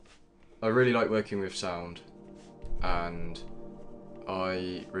I really like working with sound, and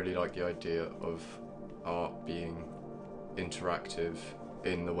I really like the idea of art being interactive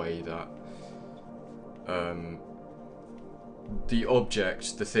in the way that the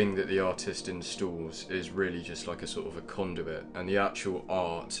object, the thing that the artist installs, is really just like a sort of a conduit, and the actual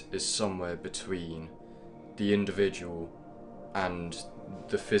art is somewhere between the individual and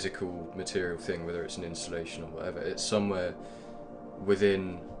the physical material thing, whether it's an installation or whatever. It's somewhere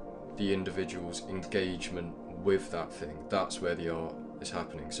within the individual's engagement with that thing. That's where the art is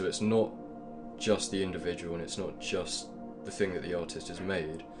happening. So it's not just the individual, and it's not just the thing that the artist has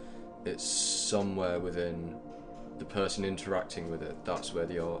made. It's somewhere within the person interacting with it. That's where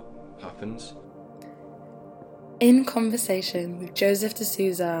the art happens. In conversation with Joseph De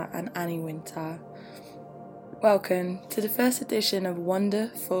Sousa and Annie Winter. Welcome to the first edition of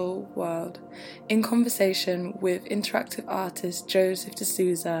Wonderful World, in conversation with interactive artist Joseph De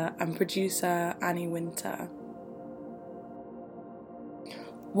Sousa and producer Annie Winter.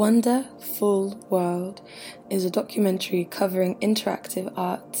 Wonderful World is a documentary covering interactive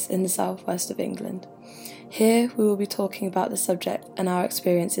arts in the southwest of England. Here we will be talking about the subject and our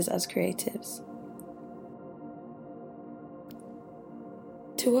experiences as creatives.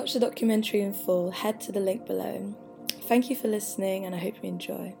 To watch the documentary in full, head to the link below. Thank you for listening, and I hope you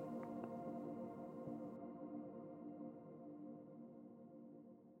enjoy.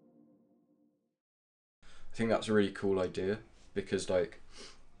 I think that's a really cool idea, because I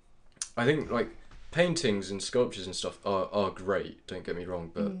think paintings and sculptures and stuff are great, don't get me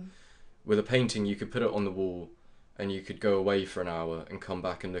wrong, but with a painting you could put it on the wall and you could go away for an hour and come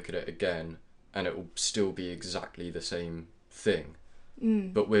back and look at it again and it will still be exactly the same thing.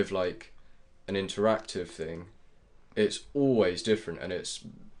 But with an interactive thing, it's always different, and it's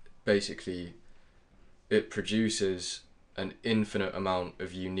basically, it produces an infinite amount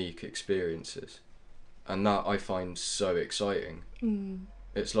of unique experiences, and that I find so exciting.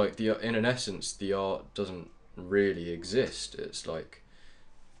 It's like in an essence, the art doesn't really exist. It's like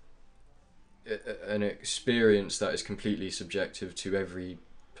an experience that is completely subjective to every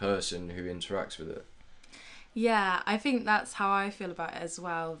person who interacts with it. Yeah, I think that's how I feel about it as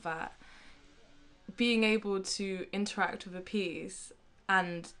well, that being able to interact with a piece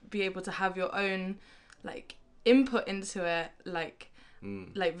and be able to have your own input into it,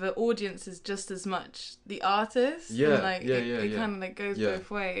 the audience is just as much the artist. Yeah, and it kind of goes both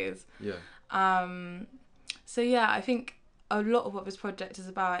ways. Yeah. So yeah, I think a lot of what this project is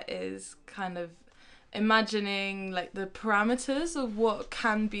about is kind of imagining the parameters of what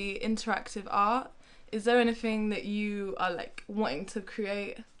can be interactive art. Is there anything that you are wanting to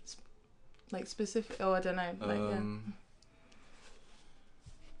create, specific? Oh, I don't know.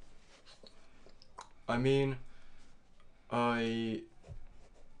 I mean, I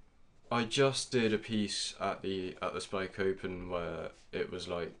just did a piece at the Spike Open where it was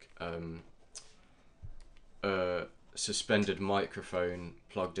a suspended microphone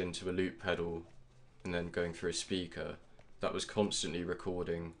plugged into a loop pedal and then going through a speaker that was constantly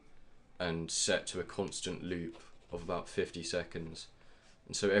recording and set to a constant loop of about 50 seconds.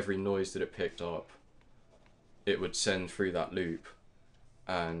 And so every noise that it picked up, it would send through that loop,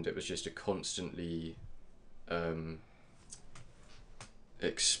 and it was just a constantly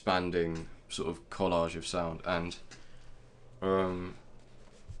expanding sort of collage of sound. And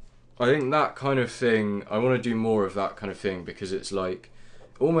I think that kind of thing, I want to do more of that kind of thing, because it's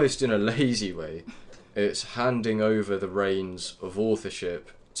almost in a lazy way, it's handing over the reins of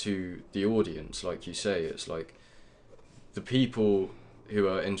authorship to the audience. Like you say, it's the people who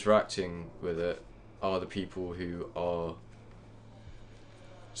are interacting with it are the people who are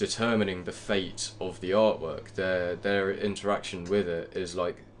determining the fate of the artwork. Their interaction with it is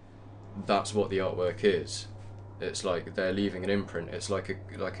that's what the artwork is. It's they're leaving an imprint. It's like a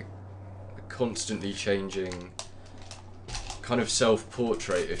constantly changing kind of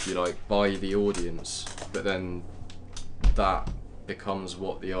self-portrait, if you like, by the audience, but then that becomes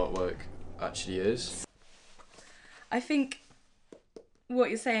what the artwork actually is. I think what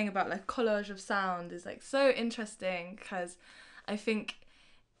you're saying about collage of sound is so interesting, because I think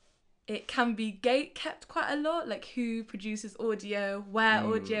it can be gate kept quite a lot, who produces audio, where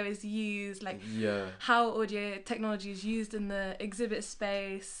audio is used, how audio technology is used in the exhibit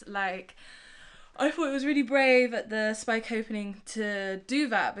space. I thought it was really brave at the Spike opening to do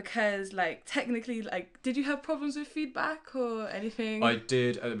that, because technically, did you have problems with feedback or anything? I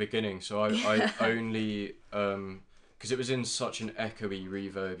did at the beginning, so I only because it was in such an echoey,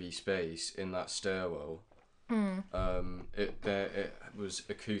 reverby space in that stairwell. It was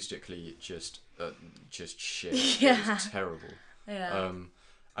acoustically just shit. Yeah. It was terrible. Yeah.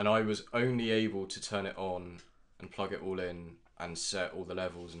 and I was only able to turn it on and plug it all in and set all the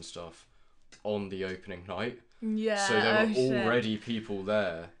levels and stuff on the opening night. Yeah. So there were shit. already people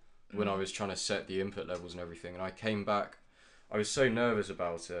there when I was trying to set the input levels and everything, and I came back. I was so nervous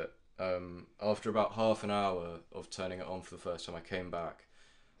about it. After about half an hour of turning it on for the first time, I came back,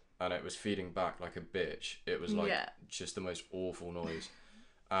 and it was feeding back like a bitch. It was like just the most awful noise,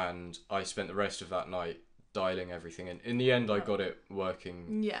 and I spent the rest of that night dialing everything in. In the end, I got it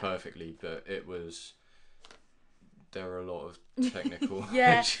working perfectly, but there were a lot of technical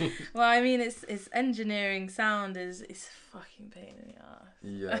issues. Well, I mean, it's engineering. Sound is fucking pain in the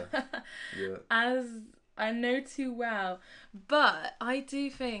ass. Yeah. As I know too well, but I do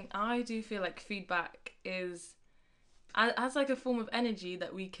feel like feedback is as like a form of energy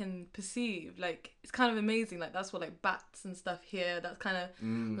that we can perceive. Like, it's kind of amazing. Like, that's what like bats and stuff hear. That's kind of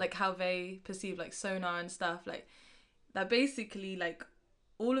like how they perceive like sonar and stuff. Like, that basically like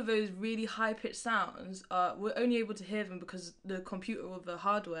all of those really high pitched sounds we're only able to hear them because the computer or the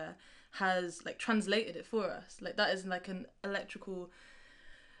hardware has like translated it for us. Like, that is like an electrical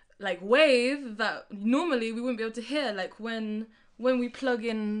like wave that normally we wouldn't be able to hear. Like when we plug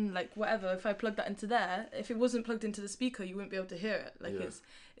in like whatever, if I plug that into there, if it wasn't plugged into the speaker, you wouldn't be able to hear it. Like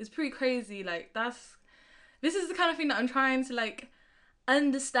it's pretty crazy. Like this is the kind of thing that I'm trying to like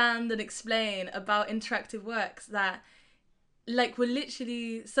understand and explain about interactive works, that like we're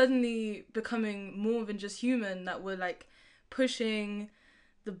literally suddenly becoming more than just human, that we're like pushing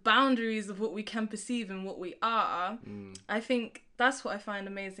the boundaries of what we can perceive and what we are. I think that's what I find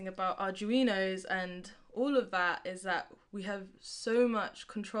amazing about Arduinos and all of that, is that we have so much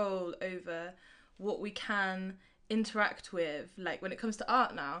control over what we can interact with, like when it comes to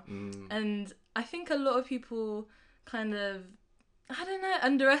art now. And I think a lot of people kind of, I don't know,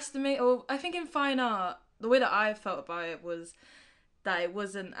 underestimate, or I think in fine art, the way that I felt about it was that it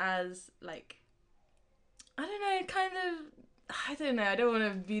wasn't as like, I don't know, I don't want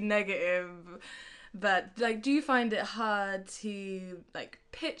to be negative, but like, do you find it hard to like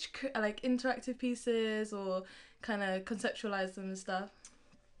pitch like interactive pieces or kind of conceptualize them and stuff?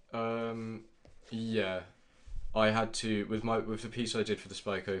 Yeah, I had to, with the piece I did for the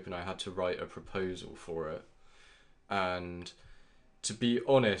Spike Open, I had to write a proposal for it, and to be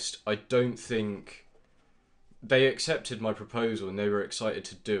honest, I don't think they accepted my proposal and they were excited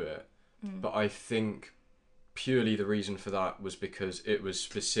to do it, but I think purely the reason for that was because it was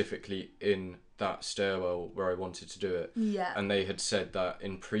specifically in that stairwell where I wanted to do it. Yeah. And they had said that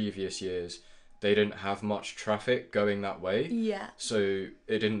in previous years they didn't have much traffic going that way. Yeah. So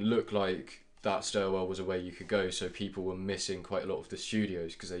it didn't look like that stairwell was a way you could go, so people were missing quite a lot of the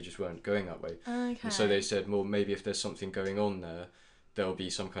studios because they just weren't going that way. Okay. And so they said, well, maybe if there's something going on there, there'll be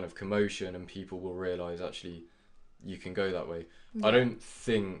some kind of commotion and people will realise actually you can go that way. Yeah. I don't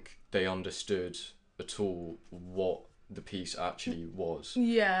think they understood at all what the piece actually was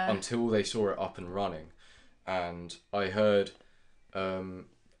until they saw it up and running. And I've heard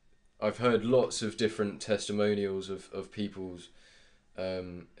lots of different testimonials of people's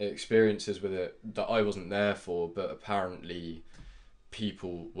experiences with it that I wasn't there for, but apparently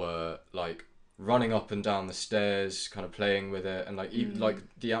people were like running up and down the stairs kind of playing with it, and like even, like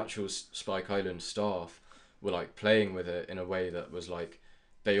the actual Spike Island staff were like playing with it in a way that was like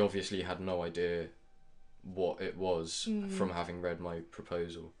they obviously had no idea what it was from having read my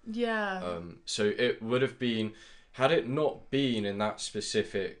proposal. So it would have been, had it not been in that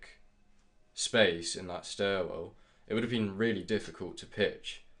specific space in that stairwell, it would have been really difficult to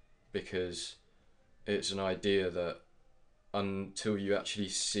pitch, because it's an idea that until you actually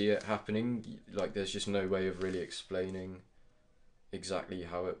see it happening, like there's just no way of really explaining exactly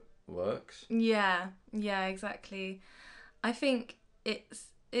how it works. Yeah, exactly. I think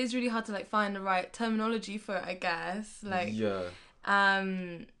it's really hard to like find the right terminology for it, I guess. Like,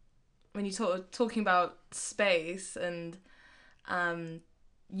 when you talking about space and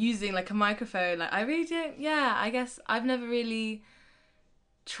using like a microphone, like I really don't. Yeah, I guess I've never really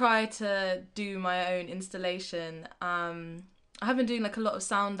tried to do my own installation. I have been doing like a lot of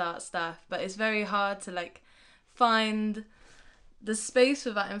sound art stuff, but it's very hard to like find the space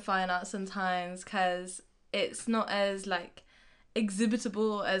for that in fine art sometimes, because it's not as like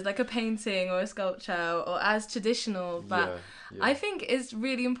exhibitable as like a painting or a sculpture, or as traditional, but I think it's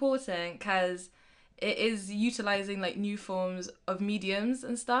really important because it is utilizing like new forms of mediums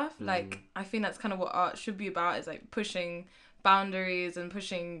and stuff. Like, I think that's kind of what art should be about, is like pushing boundaries and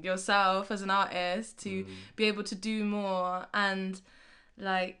pushing yourself as an artist to be able to do more. And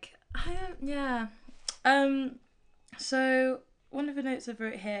like, so one of the notes I've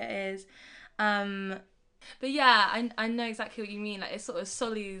wrote here is But yeah, I know exactly what you mean. Like, it sort of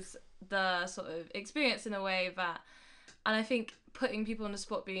sullies the sort of experience in a way that, and I think putting people on the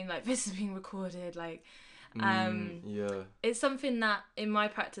spot, being like, this is being recorded, like, Yeah. it's something that in my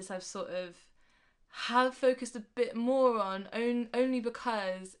practice I've sort of have focused a bit more on, only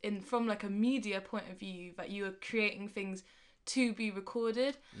because from like a media point of view, that you are creating things to be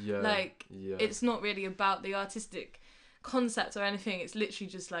recorded. Yeah. Like, yeah. it's not really about the artistic concept or anything. It's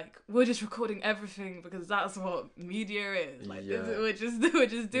literally just like, we're just recording everything because that's what media is. Like, we're just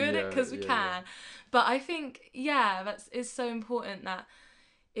doing it because we can. Yeah. But I think, it's so important that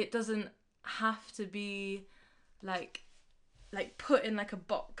it doesn't have to be like put in like a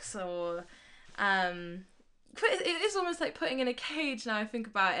box, or it is almost like putting in a cage now I think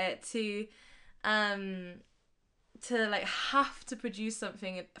about it, to like have to produce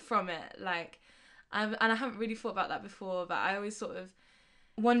something from it, like, and I haven't really thought about that before, but I always sort of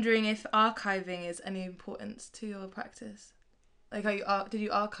wondering if archiving is any importance to your practice. Like, did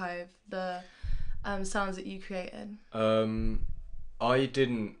you archive the sounds that you created? I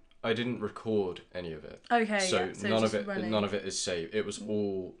didn't record any of it. Okay, so so none of it is saved. It was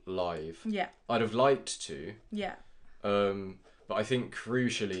all live. Yeah. I'd have liked to. Yeah. But I think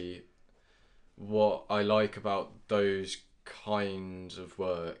crucially, what I like about those kinds of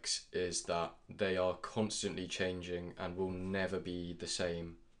works is that they are constantly changing and will never be the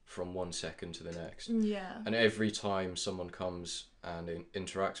same from 1 second to the next. Yeah. And every time someone comes and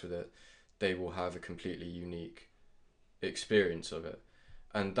interacts with it, they will have a completely unique experience of it.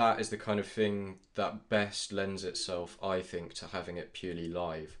 And that is the kind of thing that best lends itself, I think, to having it purely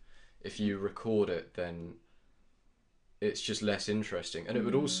live. If you record it, then it's just less interesting. And it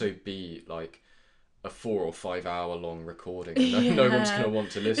would also be like a 4 or 5 hour long recording. And no one's going to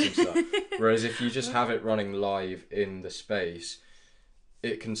want to listen to that. Whereas if you just have it running live in the space,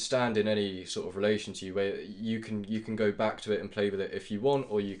 it can stand in any sort of relation to you, where you can go back to it and play with it if you want,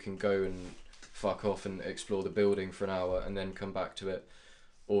 or you can go and fuck off and explore the building for an hour and then come back to it.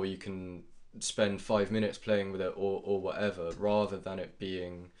 Or you can spend 5 minutes playing with it, or whatever, rather than it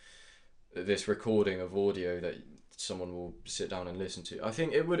being this recording of audio that someone will sit down and listen to. I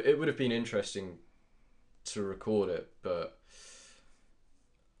think it would have been interesting to record it, but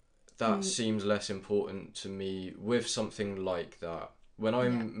that seems less important to me with something like that. When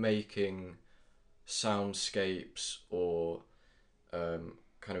I'm making soundscapes or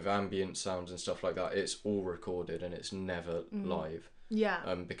kind of ambient sounds and stuff like that, it's all recorded and it's never live.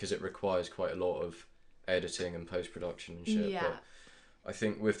 Yeah. Because it requires quite a lot of editing and post-production and shit. Yeah. But I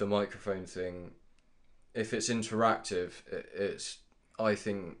think with the microphone thing, if it's interactive, I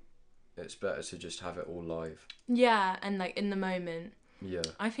think it's better to just have it all live. Yeah, and like in the moment. Yeah.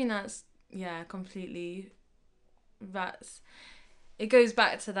 I think that's, completely, it goes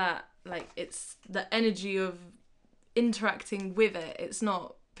back to that, like, it's the energy of interacting with it. It's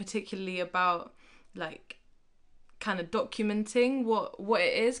not particularly about, like, kind of documenting what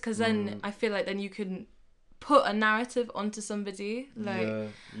it is, because then I feel like then you can put a narrative onto somebody, like,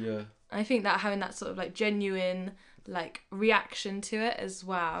 yeah I think that having that sort of like genuine like reaction to it as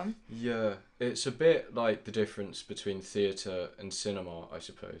well. Yeah, it's a bit like the difference between theatre and cinema, I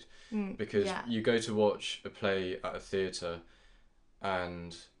suppose, because you go to watch a play at a theatre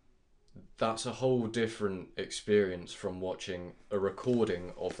and that's a whole different experience from watching a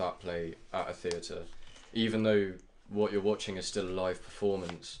recording of that play at a theatre. Even though what you're watching is still a live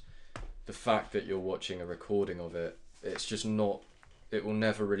performance, the fact that you're watching a recording of it, it's just not, it will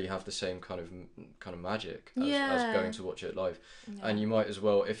never really have the same kind of magic as going to watch it live. And you might as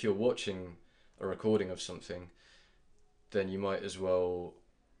well, if you're watching a recording of something, then you might as well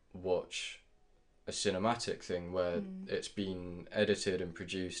watch a cinematic thing where it's been edited and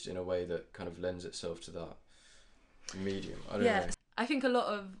produced in a way that kind of lends itself to that medium. I don't know. I think a lot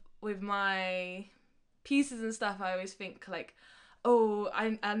of, with my pieces and stuff, I always think like, oh,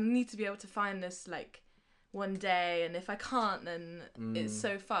 I need to be able to find this like one day, and if I can't, then it's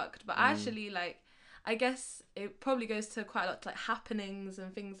so fucked. But actually, like, I guess it probably goes to quite a lot to like happenings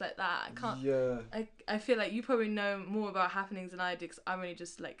and things like that. I can't. Yeah. I feel like you probably know more about happenings than I do, because I'm only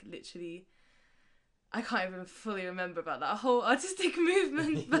just like literally, I can't even fully remember about that whole artistic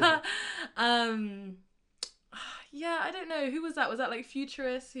movement. But yeah, I don't know, who was that? Was that like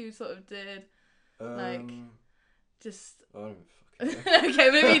Futurists who sort of did like just? I don't fucking know. Okay,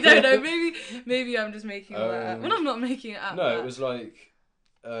 maybe you don't know. Maybe I'm just making all that up. Well, I'm not making it up. No, it was like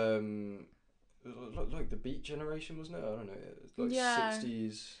like the Beat Generation, wasn't it? I don't know. It was like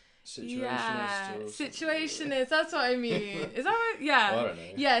 60s situationist. Yeah, situationist. That's what I mean. Is that right? Yeah. I don't know.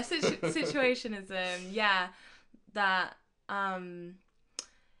 Yeah, situationism. Yeah, that.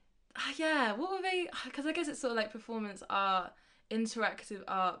 yeah, what were they? Because I guess it's sort of like performance art, interactive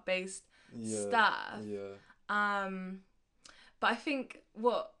art based stuff. Yeah. But I think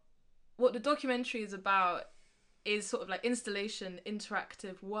what the documentary is about is sort of like installation,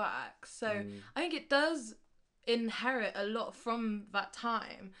 interactive work. So I think it does inherit a lot from that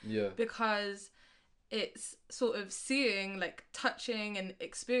time. Yeah. Because it's sort of seeing, like touching and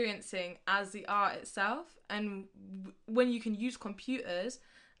experiencing as the art itself. And when you can use computers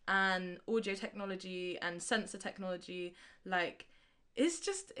and audio technology and sensor technology, like it's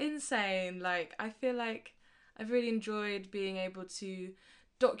just insane. Like I feel like I've really enjoyed being able to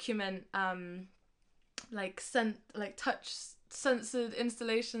document like touch censored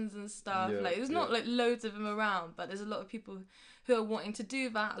installations and stuff. Like there's not like loads of them around, but there's a lot of people who are wanting to do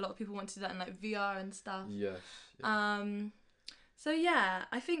that. A lot of people want to do that in like VR and stuff. Yes. So yeah,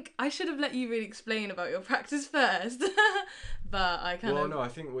 I think I should have let you really explain about your practice first. But I kind of... Well, no, I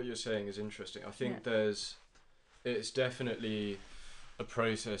think what you're saying is interesting. I think it's definitely a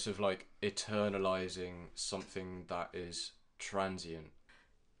process of like eternalizing something that is transient.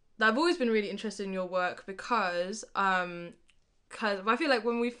 I've always been really interested in your work because I feel like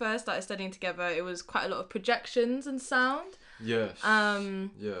when we first started studying together, it was quite a lot of projections and sound. Yes.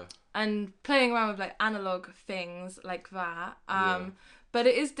 Yeah. And playing around with like analog things like that. But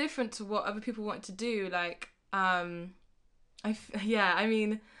it is different to what other people want to do. Like, I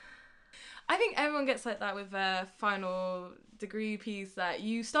mean, I think everyone gets like that with their final degree piece, that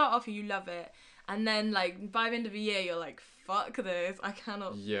you start off and you love it, and then like by the end of the year you're like, fuck this, I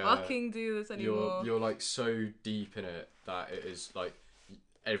cannot fucking do this anymore. You're like so deep in it that it is like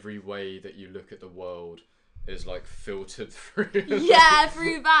every way that you look at the world is like filtered through. Yeah,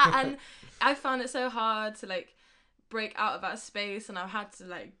 through that. And I found it so hard to like break out of that space, and I've had to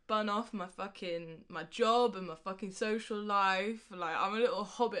like bun off my job and my fucking social life. Like I'm a little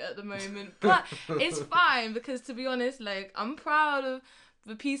hobbit at the moment, but it's fine, because to be honest, like I'm proud of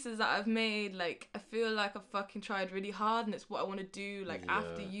the pieces that I've made. Like I feel like I've fucking tried really hard, and it's what I want to do like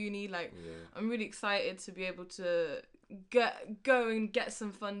after uni. Like I'm really excited to be able to go and get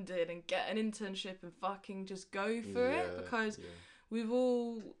some funding and get an internship and fucking just go for it, because we've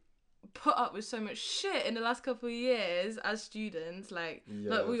all put up with so much shit in the last couple of years as students. Like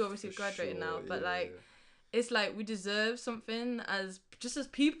we obviously have graduated now, but it's like we deserve something as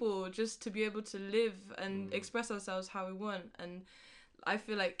people, just to be able to live and express ourselves how we want. And I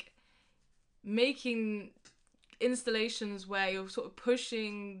feel like making installations where you're sort of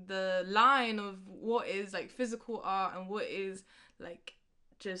pushing the line of what is like physical art and what is like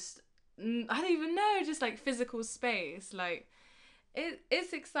just, I don't even know, just like physical space, like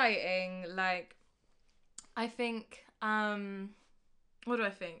it's exciting. Like I think what do I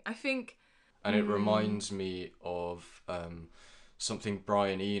think? And it reminds me of something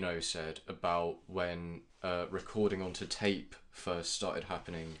Brian Eno said about when recording onto tape first started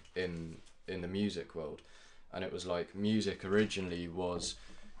happening in the music world. And it was like music originally was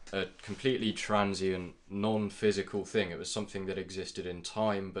a completely transient, non-physical thing. It was something that existed in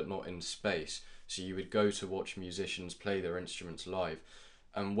time but not in space. So you would go to watch musicians play their instruments live.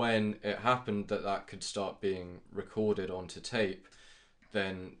 And when it happened that could start being recorded onto tape,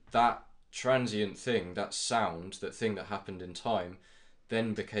 then that transient thing, that sound, that thing that happened in time,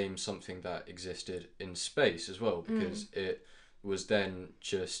 then became something that existed in space as well, because it was then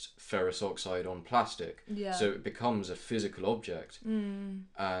just ferrous oxide on plastic. Yeah. So it becomes a physical object.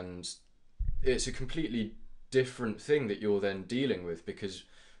 And it's a completely different thing that you're then dealing with, because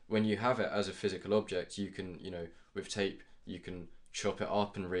when you have it as a physical object, you can, with tape, you can chop it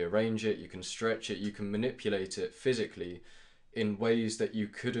up and rearrange it, you can stretch it, you can manipulate it physically in ways that you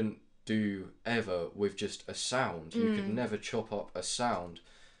couldn't do ever with just a sound. You could never chop up a sound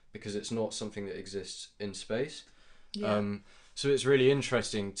because it's not something that exists in space. So it's really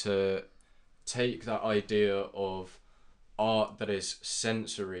interesting to take that idea of art that is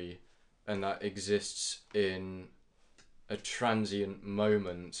sensory and that exists in a transient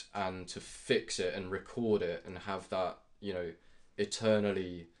moment, and to fix it and record it and have that,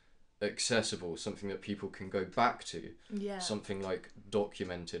 eternally accessible, something that people can go back to, something like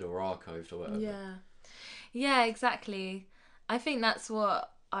documented or archived or whatever. Yeah, exactly. I think that's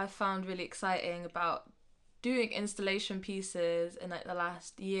what I found really exciting about doing installation pieces in like the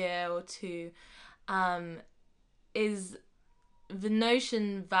last year or two, is the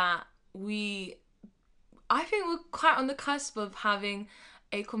notion that I think we're quite on the cusp of having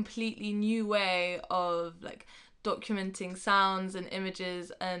a completely new way of like documenting sounds and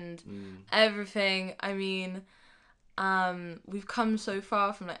images and everything. I mean, we've come so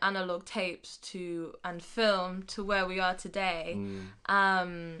far from like analog tapes and film to where we are today.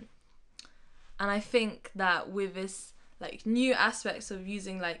 And I think that with this like new aspects of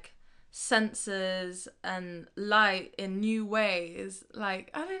using like sensors and light in new ways, like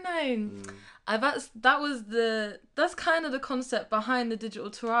I don't know, that's kind of the concept behind the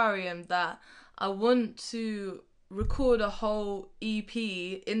digital terrarium, that I want to record a whole EP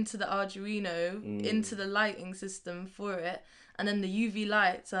into the Arduino, into the lighting system for it, and then the UV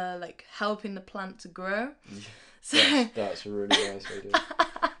lights are like helping the plant to grow. So that's a really nice idea.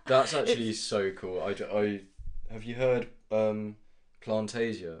 That's actually so cool. I have you heard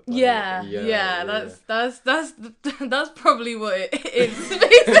Plantasia? That's probably what it is.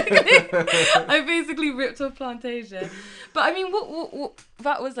 Basically, I basically ripped off Plantasia. But I mean, what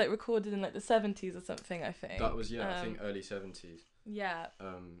that was like recorded in like the 70s or something, I think. That was I think early 70s. Yeah.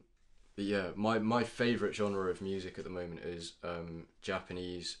 But yeah, my favourite genre of music at the moment is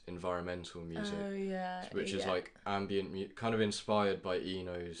Japanese environmental music. Oh yeah. Which is like ambient kind of inspired by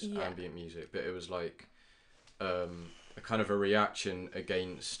Eno's ambient music, but it was like a kind of a reaction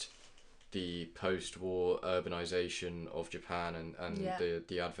against the post-war urbanization of Japan and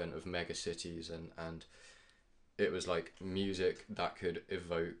the advent of mega cities, and it was like music that could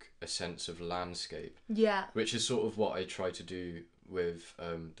evoke a sense of landscape. Yeah. Which is sort of what I try to do with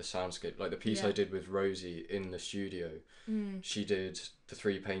the soundscape. Like the piece I did with Rosie in the studio, she did the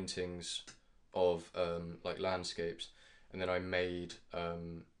 3 paintings of like landscapes, and then I made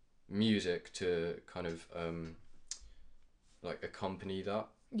music to kind of like accompany that.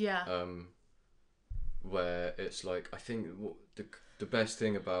 Yeah. Where it's like, I think the best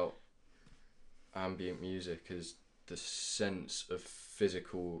thing about ambient music is the sense of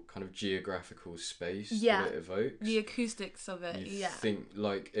physical kind of geographical space that it evokes. The acoustics of it. You think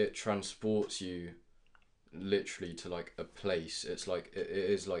like it transports you literally to like a place. It's like it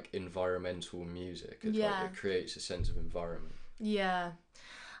is like environmental music. It's like it creates a sense of environment. Yeah.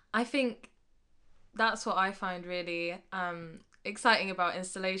 I think that's what I find really exciting about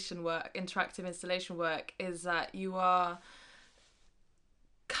installation work, interactive installation work, is that you are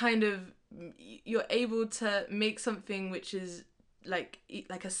kind of, you're able to make something which is like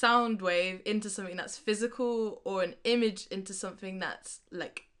a sound wave into something that's physical, or an image into something that's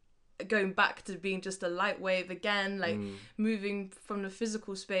like going back to being just a light wave again, like moving from the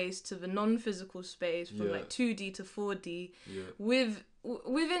physical space to the non-physical space, from like 2D to 4D,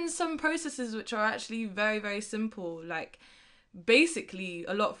 within some processes which are actually very, very simple, like basically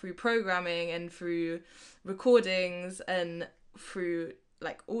a lot through programming and through recordings and through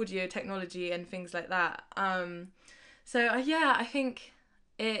like audio technology and things like that. I think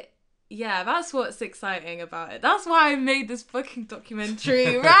that's what's exciting about it. That's why I made this fucking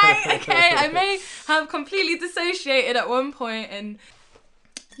documentary, right? Okay, I may have completely dissociated at one point, and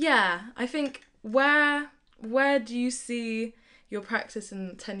I think where do you see your practice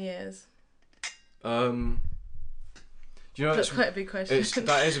in 10 years? You know, that's quite a big question.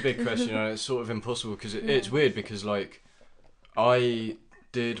 That is a big question. You know, it's sort of impossible because it's weird, because like I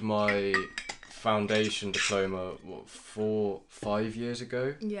did my foundation diploma 4-5 years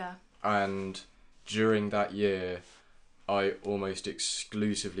ago. Yeah. And during that year, I almost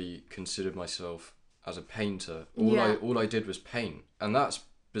exclusively considered myself as a painter. All I did was paint, and that's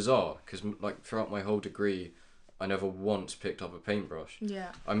bizarre because like throughout my whole degree, I never once picked up a paintbrush.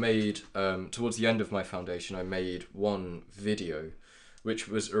 Yeah. I made towards the end of my foundation, I made one video, which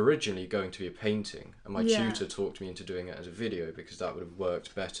was originally going to be a painting, and my tutor talked me into doing it as a video because that would have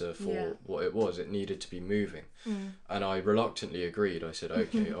worked better for what it was. It needed to be moving, and I reluctantly agreed. I said,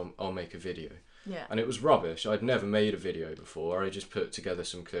 okay, I'll make a video. Yeah. And it was rubbish. I'd never made a video before. I just put together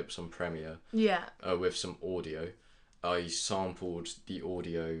some clips on Premiere. Yeah. With some audio. I sampled the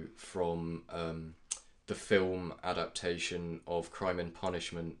audio from the film adaptation of Crime and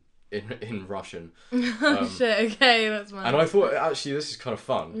Punishment in Russian. Shit, okay, that's mine. And I thought, actually, this is kind of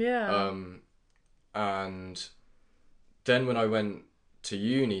fun. Yeah. And then when I went to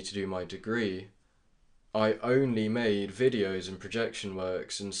uni to do my degree, I only made videos and projection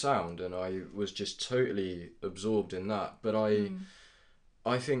works and sound, and I was just totally absorbed in that. But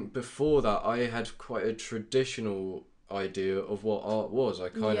I think before that, I had quite a traditional idea of what art was. I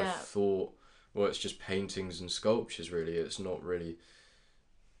kind of thought, well, it's just paintings and sculptures, really. It's not really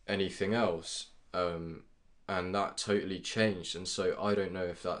anything else. And that totally changed. And so I don't know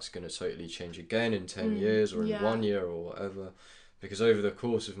if that's going to totally change again in 10 years or in 1 year or whatever. Because over the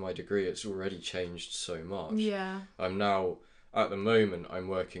course of my degree, it's already changed so much. Yeah. I'm now, at the moment, I'm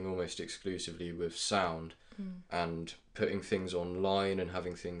working almost exclusively with sound and putting things online and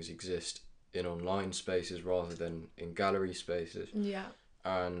having things exist in online spaces rather than in gallery spaces. Yeah.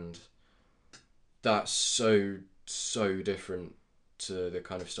 And that's so different to the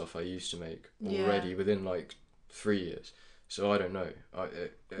kind of stuff I used to make already within like 3 years. So I don't know.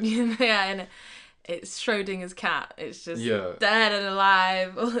 Yeah, and it's Schrodinger's cat. It's just dead and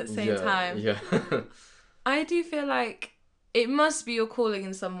alive all at the same time. Yeah. I do feel like it must be your calling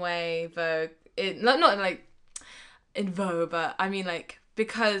in some way, though. Not like in Vogue, but I mean like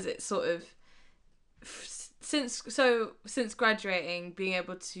because it's sort of since graduating, being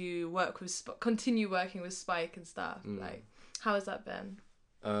able to continue working with Spike and stuff. Like, how has that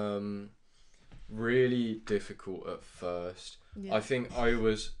been? Really difficult at first. I think I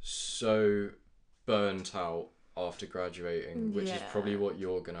was so burnt out after graduating, which is probably what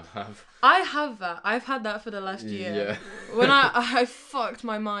you're gonna have. I have that. I've had that for the last year. Yeah. When I fucked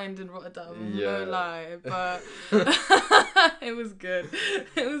my mind in Rotterdam, no lie, but it was good.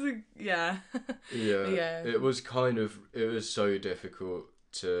 It was yeah. It was so difficult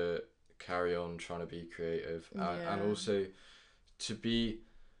to carry on trying to be creative and also to be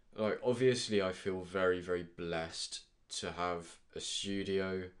like, obviously I feel very, very blessed to have a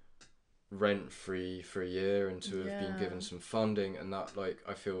studio rent-free for a year and to have been given some funding, and that, like,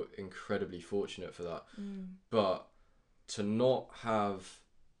 I feel incredibly fortunate for that. But to not have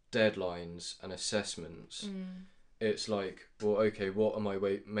deadlines and assessments, it's like, well, okay, what am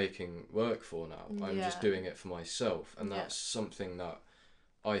I making work for now? I'm just doing it for myself, and that's something that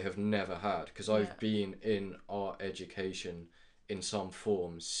I have never had, because I've been in art education in some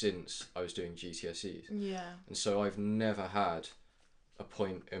form since I was doing GCSEs. And so I've never had a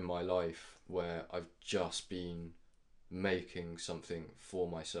point in my life where I've just been making something for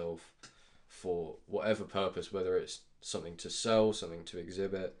myself for whatever purpose, whether it's something to sell, something to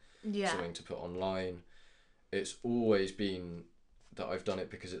exhibit, something to put online. It's always been that I've done it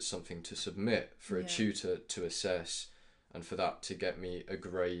because it's something to submit for a tutor to assess, and for that to get me a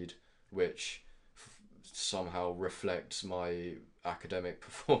grade which somehow reflects my academic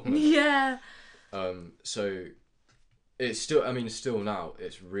performance. So it's still now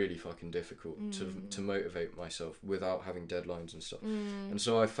it's really fucking difficult to motivate myself without having deadlines and stuff. And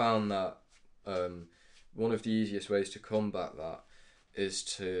so I found that one of the easiest ways to combat that is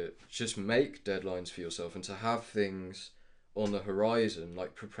to just make deadlines for yourself and to have things on the horizon,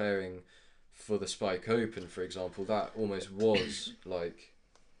 like preparing for the Spike Open, for example. That almost was like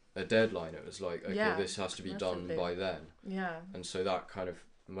a deadline. It was like, okay, this has to be done by then. And so that kind of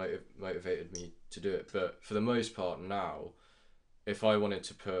motivated me to do it. But for the most part now, if I wanted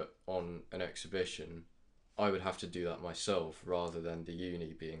to put on an exhibition, I would have to do that myself rather than the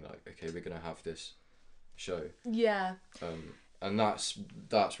uni being like, okay, we're gonna have this show. And that's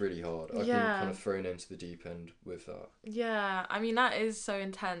really hard. I've been kind of thrown into the deep end with that. I mean, that is so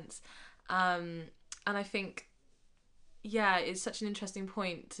intense. And I think it's such an interesting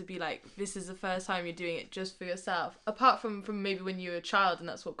point to be like, this is the first time you're doing it just for yourself, apart from maybe when you were a child and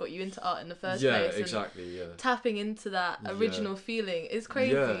that's what got you into art in the first place. Exactly. Tapping into that original feeling is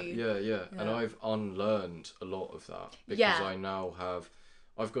crazy. And I've unlearned a lot of that because I now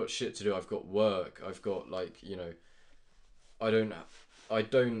I've got shit to do. I've got work. I've got, like, you know, I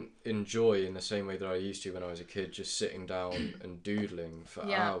don't enjoy in the same way that I used to when I was a kid just sitting down and doodling for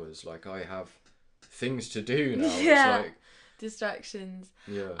hours. Like, I have things to do now. It's like distractions.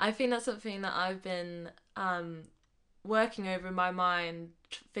 I think that's something that I've been working over in my mind,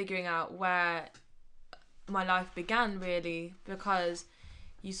 figuring out where my life began, really, because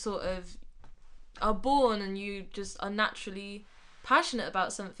you sort of are born and you just are naturally passionate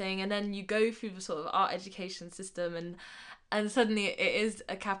about something, and then you go through the sort of art education system and suddenly it is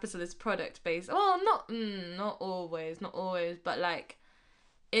a capitalist product based. Well, not always, but like,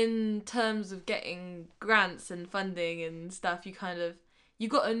 in terms of getting grants and funding and stuff, you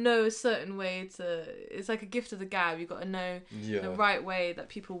got to know a certain way to. It's like a gift of the gab. You got to know the right way that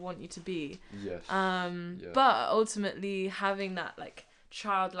people want you to be. But ultimately, having that like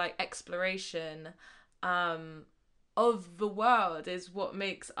childlike exploration of the world is what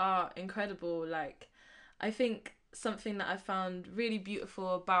makes art incredible. Like, I think something that I found really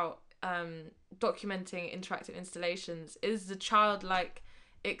beautiful about documenting interactive installations is the childlike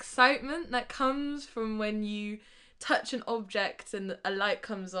excitement that comes from when you touch an object and a light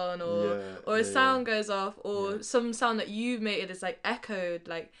comes on, or a sound goes off, or some sound that you've made is like echoed.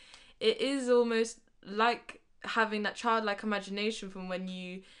 Like, it is almost like having that childlike imagination from when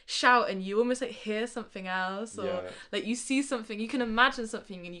you shout and you almost like hear something else, or like you see something, you can imagine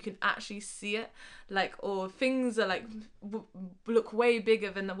something and you can actually see it, like, or things are like look way bigger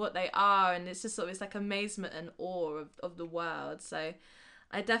than what they are, and it's just sort of, it's like amazement and awe of the world. So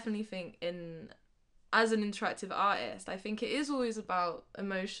I definitely think as an interactive artist, I think it is always about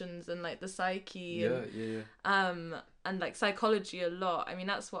emotions and like the psyche. and like psychology a lot. I mean,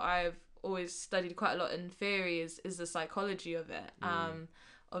 that's what I've always studied quite a lot in theory is the psychology of it.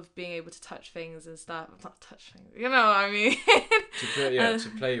 Of being able to touch things and stuff. Not touch things, you know what I mean? To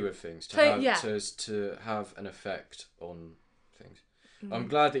play with things, to have an effect on things. I'm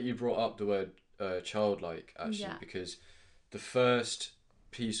glad that you brought up the word childlike, actually, because the first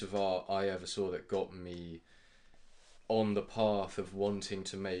piece of art I ever saw that got me on the path of wanting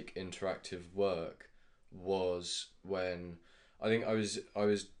to make interactive work was when I think I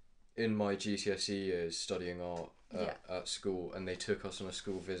was in my GCSE years studying art at school, and they took us on a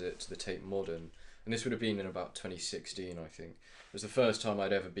school visit to the Tate Modern, and this would have been in about 2016, I think. It was the first time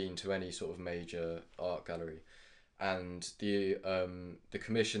I'd ever been to any sort of major art gallery, and the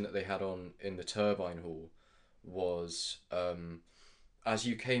commission that they had on in the Turbine Hall was as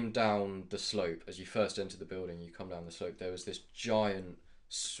you came down the slope, as you first entered the building, you come down the slope, there was this giant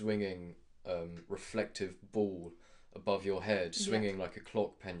swinging reflective ball above your head, swinging like a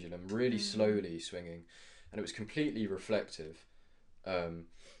clock pendulum, really slowly swinging, and it was completely reflective.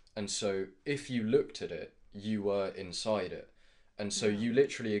 And so if you looked at it, you were inside it. And so you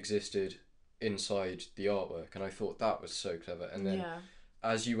literally existed inside the artwork, and I thought that was so clever. And then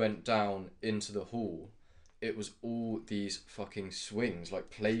as you went down into the hall, it was all these fucking swings, like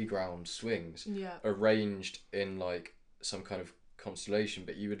playground swings, arranged in like some kind of constellation,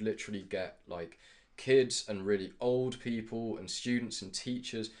 but you would literally get like kids and really old people and students and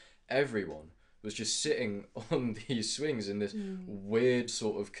teachers. Everyone was just sitting on these swings in this weird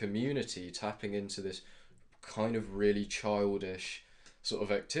sort of community, tapping into this kind of really childish sort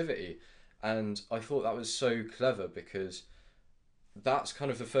of activity. And I thought that was so clever, because that's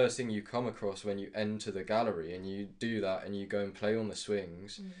kind of the first thing you come across when you enter the gallery, and you do that and you go and play on the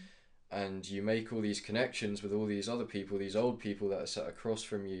swings, and you make all these connections with all these other people, these old people that are sat across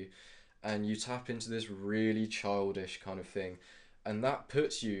from you, and you tap into this really childish kind of thing. And that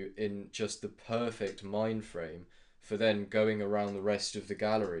puts you in just the perfect mind frame for then going around the rest of the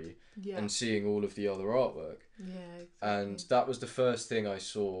gallery and seeing all of the other artwork. Yeah, exactly. And that was the first thing I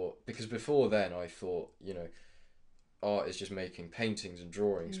saw, because before then I thought, you know, art is just making paintings and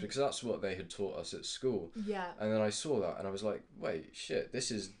drawings, because that's what they had taught us at school. Yeah. And then I saw that and I was like, wait, shit,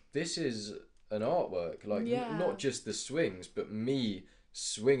 this is an artwork. Like, not just the swings, but me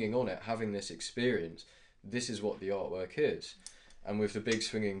swinging on it, having this experience. This is what the artwork is. And with the big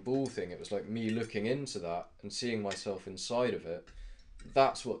swinging ball thing, it was like me looking into that and seeing myself inside of it.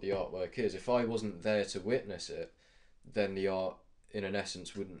 That's what the artwork is. If I wasn't there to witness it, then the art, in an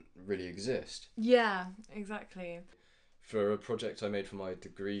essence, wouldn't really exist. Yeah, exactly. For a project I made for my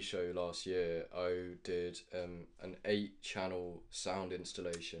degree show last year, I did an 8-channel sound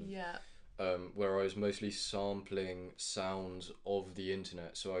installation. Yeah. Where I was mostly sampling sounds of the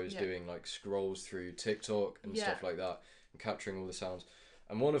internet. So I was doing like scrolls through TikTok and stuff like that, and capturing all the sounds.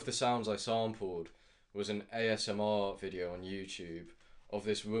 And one of the sounds I sampled was an ASMR video on YouTube of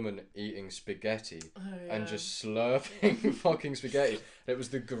this woman eating spaghetti and just slurping fucking spaghetti. It was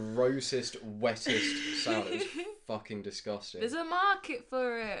the grossest, wettest sound. It was fucking disgusting. There's a market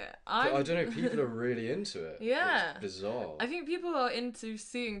for it. I don't know, people are really into it. Yeah. It's bizarre. I think people are into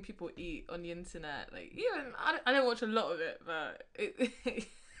seeing people eat on the internet. Like, even, I don't watch a lot of it, but it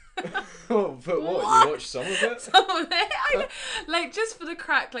But what? You watch some of it? Some of it. Like, just for the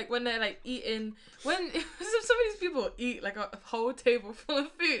crack, like when they're like eating, when some of these people eat like a whole table full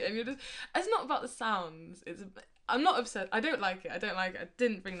of food, and you're just, it's not about the sounds. I'm not upset. I don't like it. I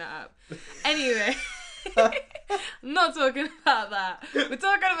didn't bring that up. Anyway. I'm not talking about that. We're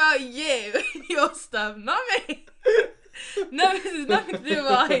talking about you, your stuff, not me. No, this has nothing to do with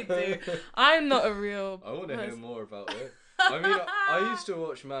what I do. I'm not a real I want to hear more about it. I mean, I used to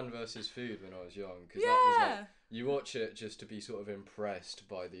watch Man vs. Food when I was young, because that was like, you watch it just to be sort of impressed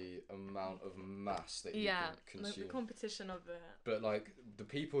by the amount of mass that you can consume. Like the competition of it. But like the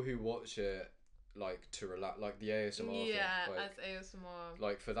people who watch it, like to relax, like the ASMR thing, like, as ASMR,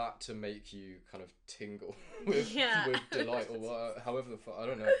 like for that to make you kind of tingle with delight or whatever, however the fuck, I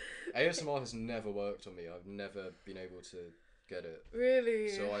don't know. ASMR has never worked on me. I've never been able to get it. Really?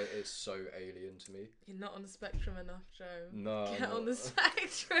 So it's so alien to me. You're not on the spectrum enough, Joe. No. Get on the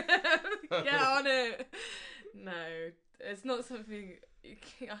spectrum. Get on it. No, it's not something.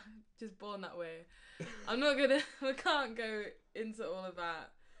 I'm just born that way. We can't go into all of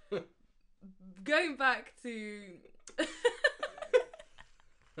that. Going back to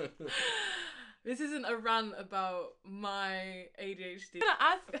this isn't a rant about my ADHD.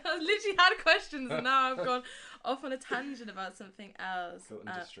 I literally had questions and now I've gone off on a tangent about something else.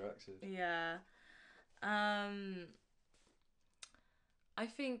 Gotten distracted. Yeah. I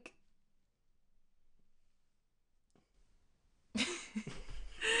think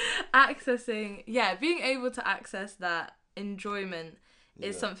being able to access that enjoyment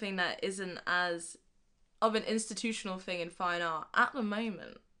is something that isn't as of an institutional thing in fine art at the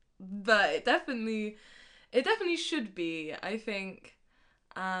moment, but it definitely should be, I think.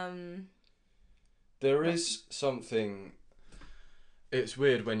 There is something. It's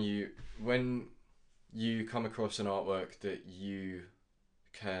weird when you come across an artwork that you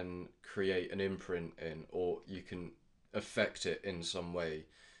can create an imprint in, or you can affect it in some way.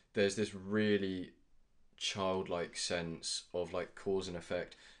 There's this really childlike sense of like cause and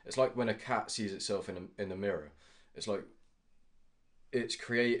effect. It's like when a cat sees itself in the mirror. It's like it's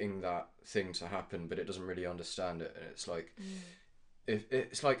creating that thing to happen, but it doesn't really understand it. And it's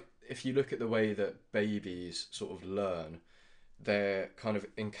like if you look at the way that babies sort of learn, they're kind of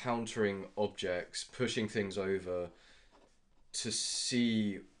encountering objects, pushing things over to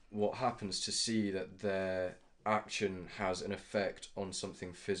see what happens, to see that their action has an effect on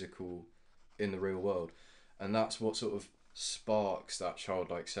something physical in the real world. And that's what sort of sparks that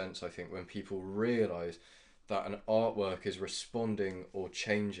childlike sense, I think, when people realise that an artwork is responding or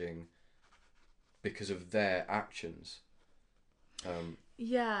changing because of their actions.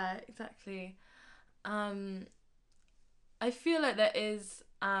 Yeah, exactly. I feel like there is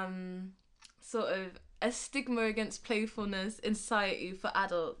sort of a stigma against playfulness in society for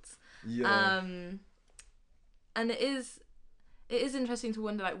adults. Yeah. And it is interesting to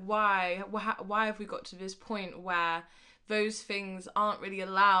wonder, like, why have we got to this point where those things aren't really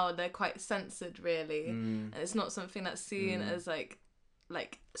allowed? They're quite censored, really, and it's not something that's seen as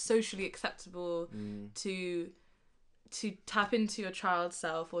like socially acceptable to tap into your child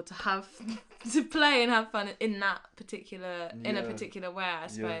self, or to have to play and have fun in that particular in a particular way, I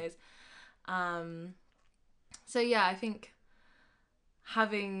suppose. So yeah, I think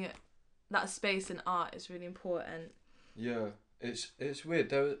having that space in art is really important. Yeah, it's weird.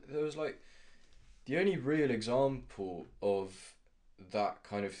 There was like the only real example of that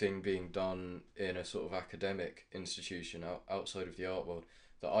kind of thing being done in a sort of academic institution outside of the art world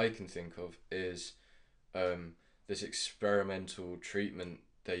that I can think of is this experimental treatment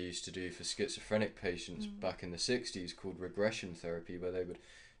they used to do for schizophrenic patients back in the 60s called regression therapy, where they would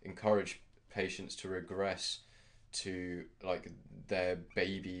encourage patients to regress to like their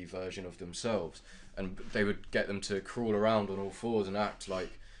baby version of themselves, and they would get them to crawl around on all fours and act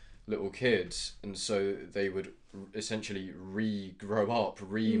like little kids, and so they would essentially re-grow up,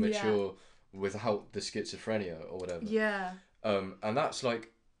 re-mature without the schizophrenia or whatever. And that's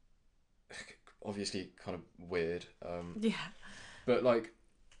like obviously kind of weird, but like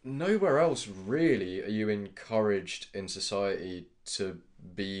nowhere else really are you encouraged in society to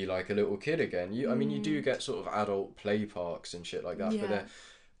be like a little kid again. I mean, you do get sort of adult play parks and shit like that, but they're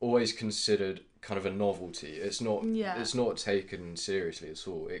always considered kind of a novelty. It's not taken seriously at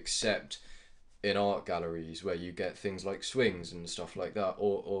all, except in art galleries where you get things like swings and stuff like that,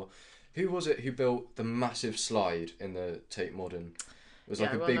 or who was it who built the massive slide in the Tate Modern? It was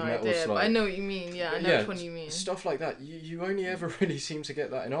like a big metal slide. But I know what you mean. I know which one you mean. Stuff like that. You only ever really seem to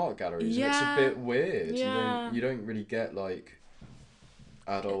get that in art galleries, and it's a bit weird. You don't really get like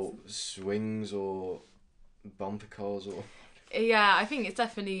adult swings or bumper cars or. Yeah, I think it's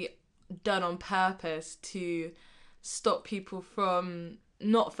definitely done on purpose to stop people from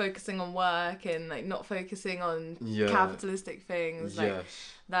not focusing on work and like not focusing on capitalistic things like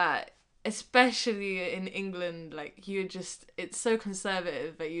that. Especially in England, like it's so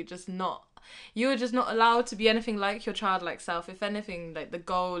conservative that you're just not allowed to be anything like your childlike self. If anything, like the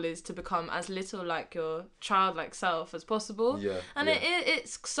goal is to become as little like your childlike self as possible.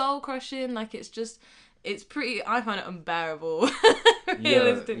 It's soul crushing. Like it's pretty. I find it unbearable,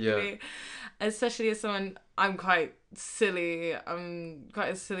 realistically. Especially as someone, I'm quite silly. I'm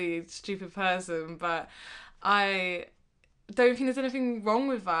quite a silly, stupid person, but I don't think there's anything wrong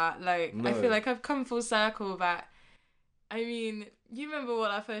with that. Like, no. I feel like I've come full circle that, I mean, you remember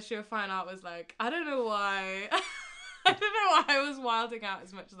what our first year of fine art was like. I don't know why. I don't know why I was wilding out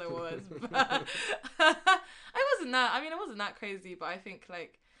as much as I was. But I wasn't that crazy, but I think,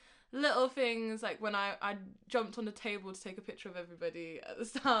 like, little things, like when I jumped on the table to take a picture of everybody at the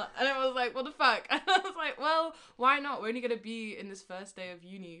start, and I was like, what the fuck? And I was like, well, why not? We're only going to be in this first day of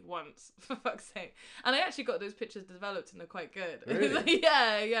uni once, for fuck's sake. And I actually got those pictures developed, and they're quite good. Really? Like,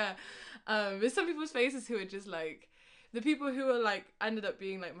 yeah. There's some people's faces who are just like, the people who are like ended up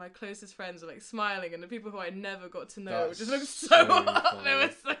being like my closest friends were like smiling, and the people who I never got to know just looked so up. They were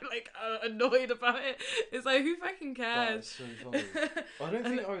so like annoyed about it. It's like, who fucking cares? That's so funny. I don't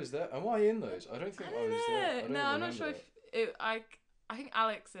think I was there. Am I in those? I don't think I was there. No, I'm not sure if it, I I think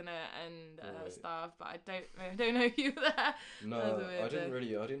Alex in it and Right. stuff, but I don't know if you were there. No, That was a weird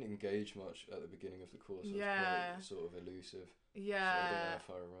day. I didn't engage much at the beginning of the course. I was Yeah. quite sort of elusive. So I don't know Yeah. if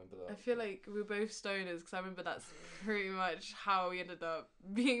I remember that. I feel like we were both stoners because I remember that's pretty much how we ended up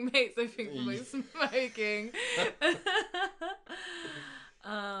being mates. I think for like smoking.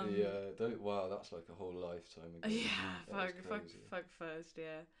 Wow, that's like a whole lifetime ago. Yeah, That was fuck crazy. first,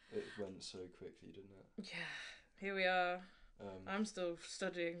 yeah. It went so quickly, didn't it? Yeah, here we are. Um, I'm still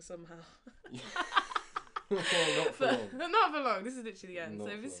studying somehow. Not for long. Not for long. This is literally the end. Not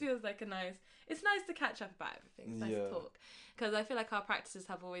So for this long. feels like it's nice to catch up about everything. It's nice to talk. Because I feel like our practices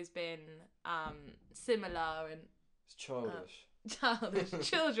have always been similar and It's childish. childish.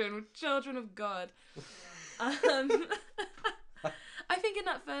 children of God. I think in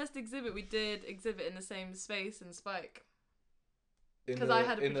that first exhibit we did exhibit in the same space in Spike. Because I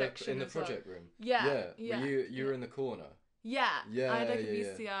had a projection in the as well. project room. Yeah. You were in the corner. Yeah. Yeah, I had like a yeah.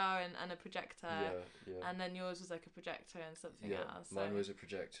 VCR and a projector. Yeah. And then yours was like a projector and something else. So. Mine was a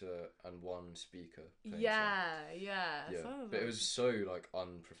projector and one speaker. playing Yeah. songs. So But it was so like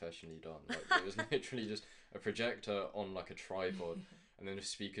unprofessionally done. Like it was literally just a projector on like a tripod and then a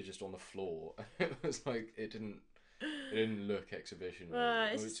speaker just on the floor. It was like it didn't look exhibition.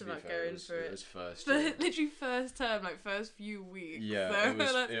 It's just about going for it. It was first. But literally first term, like first few weeks. Yeah,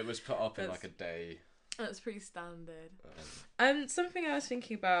 so it was put up in like a day. That's pretty standard. Something I was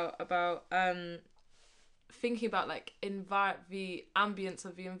thinking about thinking about like the ambience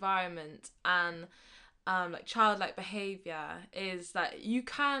of the environment and like childlike behavior is that you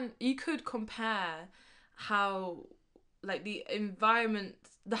could compare how like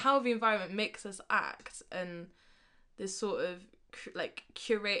how the environment makes us act and this sort of like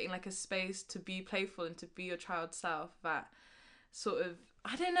curating like a space to be playful and to be your child self that sort of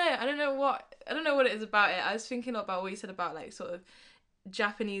I don't know what it is about it. I was thinking about what you said about like sort of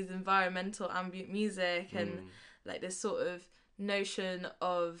Japanese environmental ambient music and like this sort of notion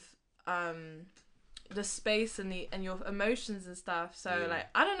of the space and your emotions and stuff. So like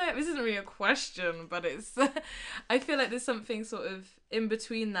I don't know, this isn't really a question, but it's I feel like there's something sort of in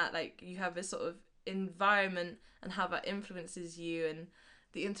between that, like you have this sort of environment and how that influences you and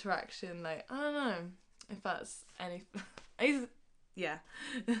the interaction. Like I don't know if that's anything. Yeah.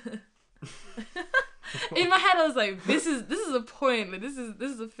 In my head I was like, this is a point, like this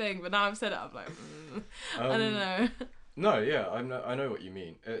is a thing, but now I've said it, I'm like I don't know. No, yeah, I know what you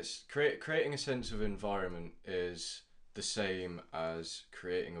mean. It's creating a sense of environment is the same as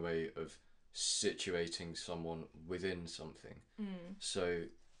creating a way of situating someone within something. So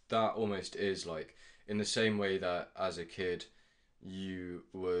that almost is like in the same way that as a kid you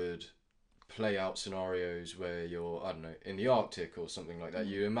would play out scenarios where you're, I don't know, in the Arctic or something like that.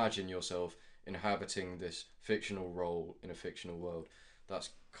 You imagine yourself inhabiting this fictional role in a fictional world. That's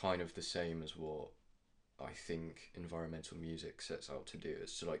kind of the same as what I think environmental music sets out to do,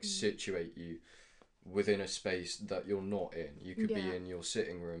 is to like situate you within a space that you're not in. You could be in your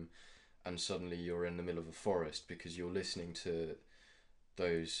sitting room and suddenly you're in the middle of a forest because you're listening to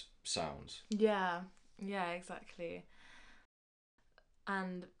those sounds. Yeah, exactly.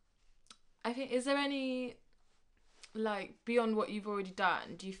 And I think, is there any, like, beyond what you've already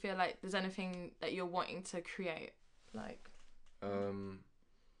done, do you feel like there's anything that you're wanting to create? Like,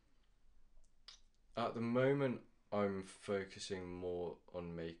 at the moment, I'm focusing more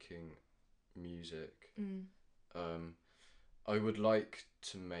on making music. I would like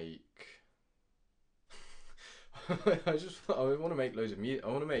to make. I want to make loads of music. I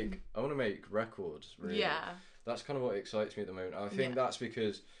want to make records. Really. Yeah. That's kind of what excites me at the moment. I think that's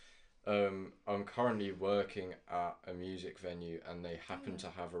because I'm currently working at a music venue and they happen to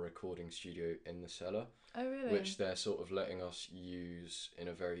have a recording studio in the cellar. Oh, really? Which they're sort of letting us use in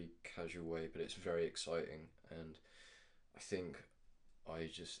a very casual way, but it's very exciting. And I think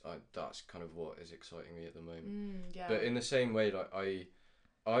that's kind of what is exciting me at the moment. But in the same way, like I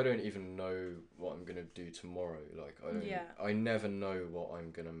don't even know what I'm gonna do tomorrow. Like I never know what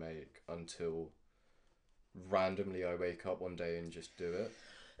I'm gonna make until randomly I wake up one day and just do it.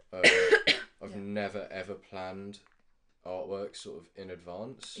 I've never ever planned artwork sort of in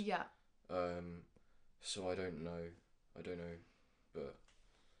advance. Yeah. So I don't know, but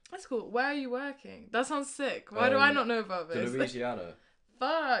That's cool. Where are you working? That sounds sick. Why do I not know about this? Louisiana.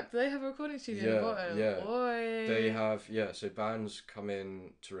 Fuck, do they have a recording studio in the bottom? Yeah. Boy. They have, so bands come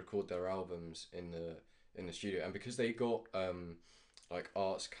in to record their albums in the studio, and because they got like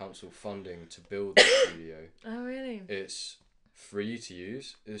Arts Council funding to build the studio. Oh, really? It's free to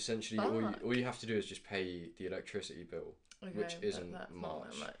use. Essentially, all you have to do is just pay the electricity bill, which isn't that's much.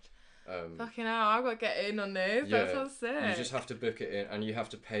 Not that much. Fucking hell, I've got to get in on this. Yeah, That sounds sick. you just have to book it in, and you have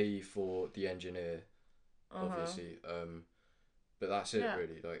to pay for the engineer, obviously. But that's it,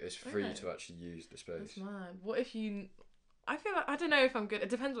 really. Like, it's free to actually use the space. That's mad. What if you... I feel like... I don't know if I'm good. It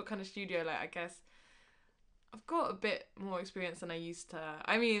depends what kind of studio, like, I guess. I've got a bit more experience than I used to.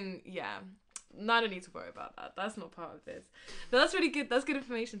 I mean, yeah. No, I don't need to worry about that. That's not part of this. But that's really good. That's good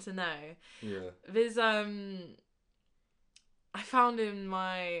information to know. Yeah. There's, I found in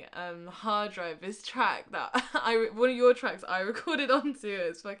my hard drive this track that one of your tracks I recorded onto.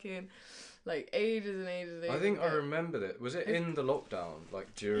 It's fucking... like ages and ages. I think I remember that. Was it in the lockdown?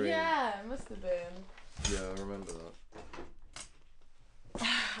 Like during... Yeah, it must have been. Yeah, I remember that.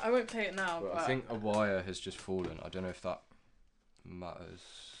 I won't play it now, But but... I think a wire has just fallen. I don't know if that matters.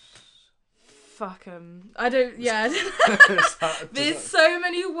 Fuck 'em. I don't... Yeah. There's so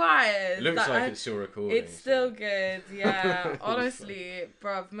many wires. It looks like it's still recording. It's still good, yeah. Honestly,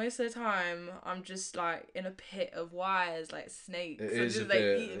 bruv, most of the time, I'm just, like, in a pit of wires, like snakes. It is just, a like,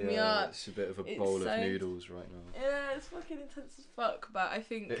 bit, eating me up. It's a bit of a bowl of noodles right now. Yeah, it's fucking intense as fuck, but I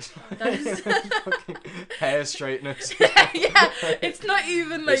think... It's fucking hair straighteners. Yeah, it's not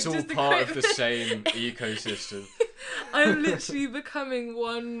even, like, it's all just part of the equipment. same ecosystem. I'm literally becoming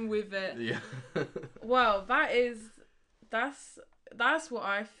one with it. Yeah. Well, that's what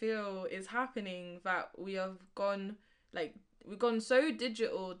I feel is happening, that we have gone, like, we've gone so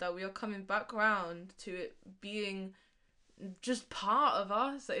digital that we are coming back around to it being just part of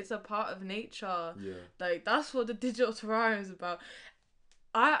us. It's a part of nature. Yeah. Like, that's what the digital terrarium is about.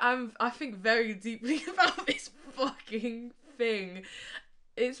 I think very deeply about this fucking thing.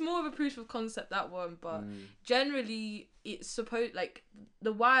 It's more of a proof of concept, that one, but generally it's supposed, like,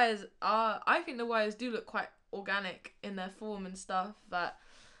 the wires are... I think the wires do look quite organic in their form and stuff.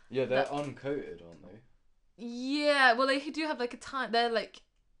 Yeah, they're uncoated, aren't they? Yeah, well, they do have, like, a tiny... They're, like...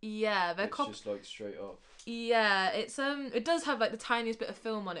 Yeah, they're... It's just, like, straight up. Yeah, it's... It does have, like, the tiniest bit of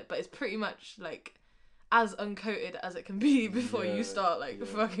film on it, but it's pretty much, like, as uncoated as it can be before you start, like,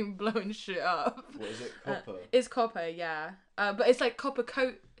 fucking blowing shit up. What is it? Copper? It's copper, yeah. But it's, like, copper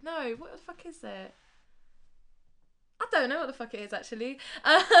coat... No, what the fuck is it? I don't know what the fuck it is, actually.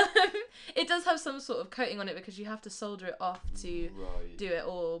 It does have some sort of coating on it because you have to solder it off to do it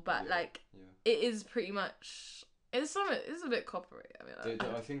all. But, it is pretty much... It's a bit coppery. I mean,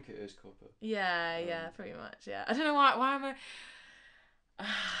 I think it is copper. Yeah, pretty much, yeah. I don't know why am I...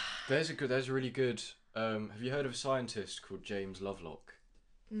 There's a really good... have you heard of a scientist called James Lovelock?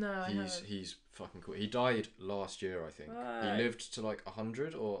 No, He's fucking cool. He died last year, I think. Right. He lived to like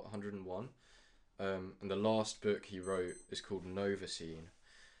 100 or 101. And the last book he wrote is called Novacine,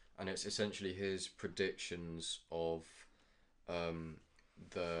 and it's essentially his predictions of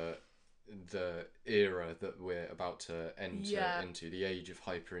the era that we're about to enter into, the age of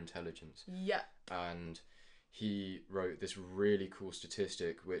hyperintelligence. Yeah. And he wrote this really cool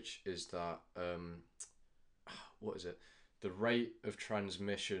statistic, which is that what is it? The rate of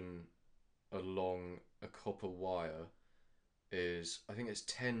transmission along a copper wire is, I think it's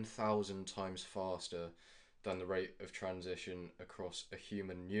 10,000 times faster than the rate of transition across a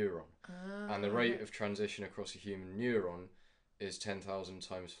human neuron. And the rate of transition across a human neuron is 10,000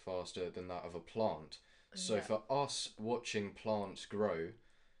 times faster than that of a plant. So for us, watching plants grow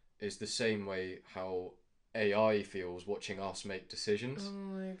is the same way how AI feels watching us make decisions. Oh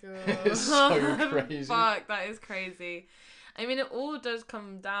my god. It's so crazy. Fuck, that is crazy. I mean, it all does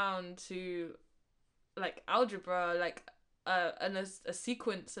come down to, like, algebra, like, and a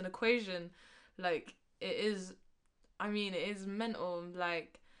sequence, an equation. Like, it is mental,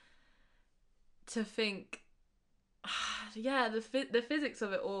 like, to think, the physics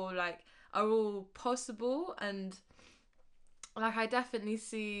of it all, like, are all possible, and, like, I definitely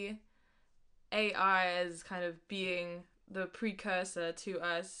see AI as kind of being the precursor to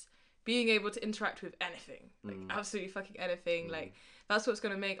us being able to interact with anything, like absolutely fucking anything. Like, that's what's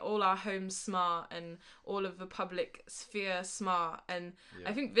going to make all our homes smart and all of the public sphere smart. And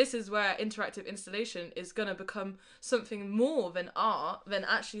I think this is where interactive installation is going to become something more than art, than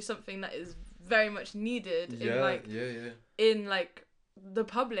actually something that is very much needed in like the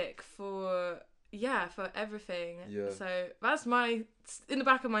public for everything. So that's in the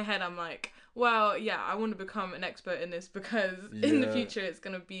back of my head, I'm like, well, I want to become an expert in this because in the future it's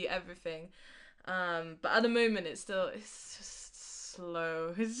going to be everything. But at the moment it's just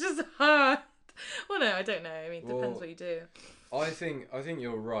slow. It's just hard. Well, no, I don't know. I mean, it depends what you do. I think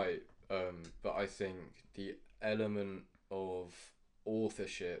you're right. But I think the element of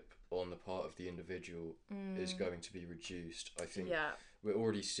authorship on the part of the individual is going to be reduced. I think we're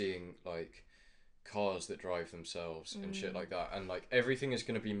already seeing, like, cars that drive themselves and shit like that, and like everything is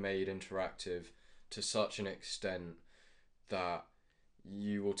going to be made interactive to such an extent that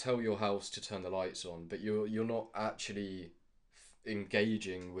you will tell your house to turn the lights on, but you're not actually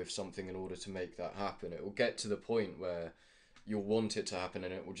engaging with something in order to make that happen. It will get to the point where you'll want it to happen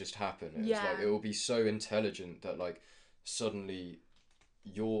and it will just happen. It's like it will be so intelligent that like suddenly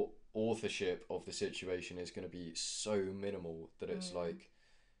your authorship of the situation is going to be so minimal that it's like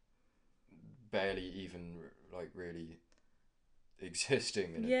barely even like really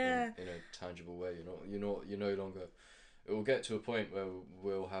existing in a tangible way. You're no longer. It will get to a point where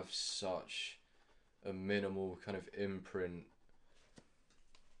we'll have such a minimal kind of imprint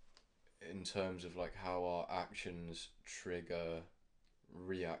in terms of like how our actions trigger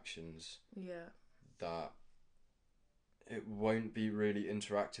reactions. That it won't be really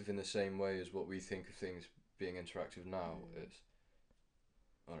interactive in the same way as what we think of things being interactive now. It's,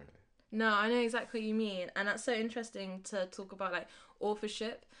 I don't know. No, I know exactly what you mean, and that's so interesting to talk about like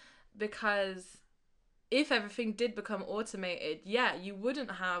authorship, because if everything did become automated, you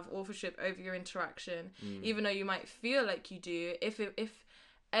wouldn't have authorship over your interaction, even though you might feel like you do. If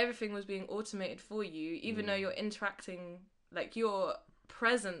everything was being automated for you, even though you're interacting, like your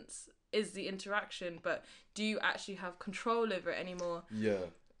presence is the interaction, but do you actually have control over it anymore?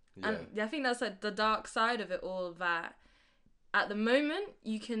 And I think that's like the dark side of it all, that at the moment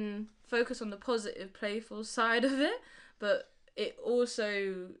you can focus on the positive, playful side of it, but it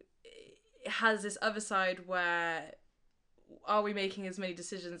also has this other side where are we making as many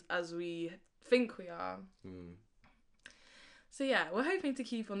decisions as we think we are? So yeah, we're hoping to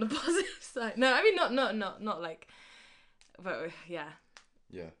keep on the positive side. No, I mean not like, but yeah.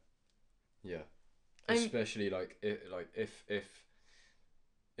 Especially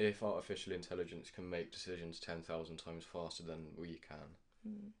if artificial intelligence can make decisions 10,000 times faster than we can,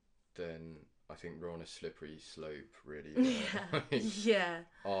 then I think we're on a slippery slope, really.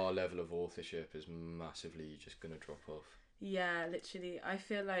 Our level of authorship is massively just gonna drop off. Yeah, literally. I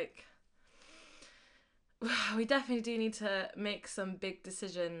feel like we definitely do need to make some big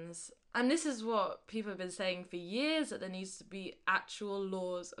decisions. And this is what people have been saying for years, that there needs to be actual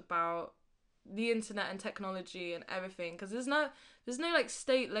laws about the internet and technology and everything, because there's no like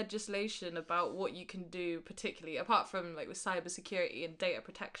state legislation about what you can do, particularly apart from like with cybersecurity and data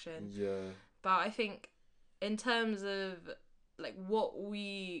protection. But I think in terms of like what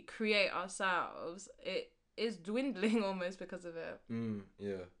we create ourselves, it is dwindling almost because of it.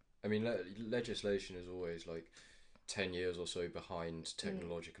 I mean, legislation is always like 10 years or so behind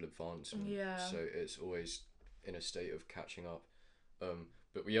technological advancement. So it's always in a state of catching up.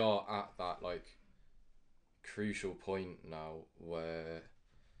 But we are at that like crucial point now where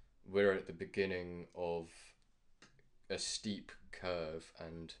we're at the beginning of a steep curve,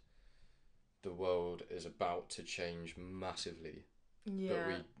 and the world is about to change massively.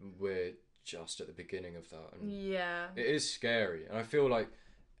 But we're just at the beginning of that, and it is scary. And I feel like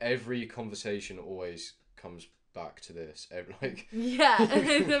every conversation always comes back to this. Definitely.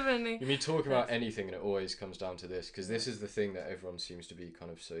 You talk about anything and it always comes down to this, because this is the thing that everyone seems to be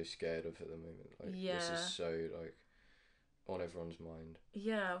kind of so scared of at the moment. Like this is so like on everyone's mind.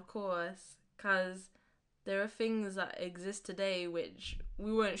 Yeah, of course, because there are things that exist today which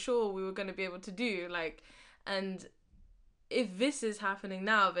we weren't sure we were going to be able to do, like, and if this is happening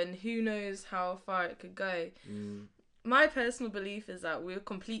now, then who knows how far it could go. My personal belief is that we're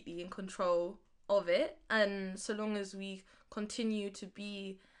completely in control of it, and so long as we continue to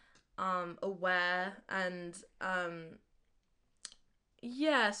be aware and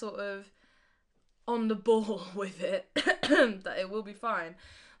sort of on the ball with it, that it will be fine.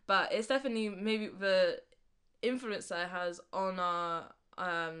 But it's definitely maybe the influence that it has on our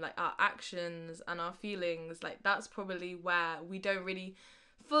like our actions and our feelings, like that's probably where we don't really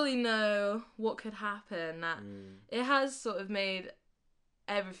fully know what could happen. That it has sort of made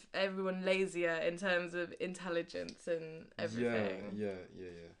everyone lazier in terms of intelligence and everything.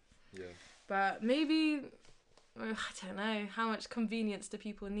 Yeah. But maybe, I don't know, how much convenience do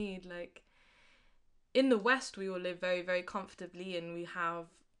people need? Like, in the West, we all live very, very comfortably, and we have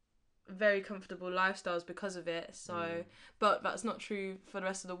very comfortable lifestyles because of it. So, but that's not true for the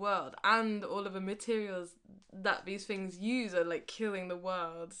rest of the world, and all of the materials that these things use are like killing the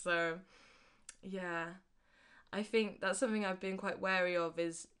world. So, yeah. I think that's something I've been quite wary of,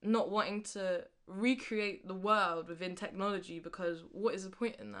 is not wanting to recreate the world within technology, because what is the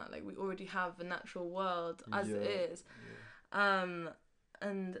point in that? Like, we already have the natural world as it is. And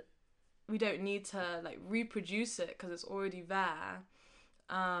we don't need to like reproduce it because it's already there.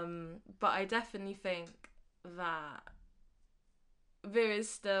 But I definitely think that there is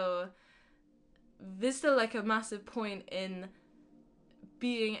still there's still like a massive point in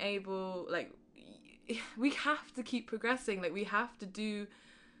being able, like, we have to keep progressing. Like, we have to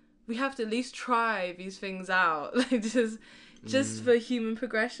at least try these things out, like, just for human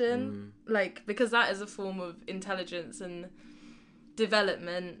progression, like, because that is a form of intelligence and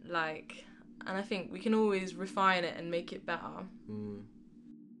development, like, and I think we can always refine it and make it better.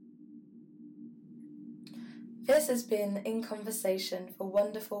 This has been In Conversation for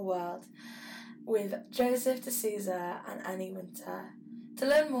Wonderful World with Joseph De Sousa and Annie Winter. To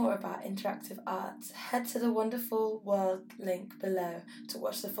learn more about interactive arts, head to the Wonderful World link below to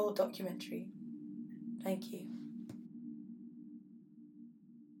watch the full documentary. Thank you.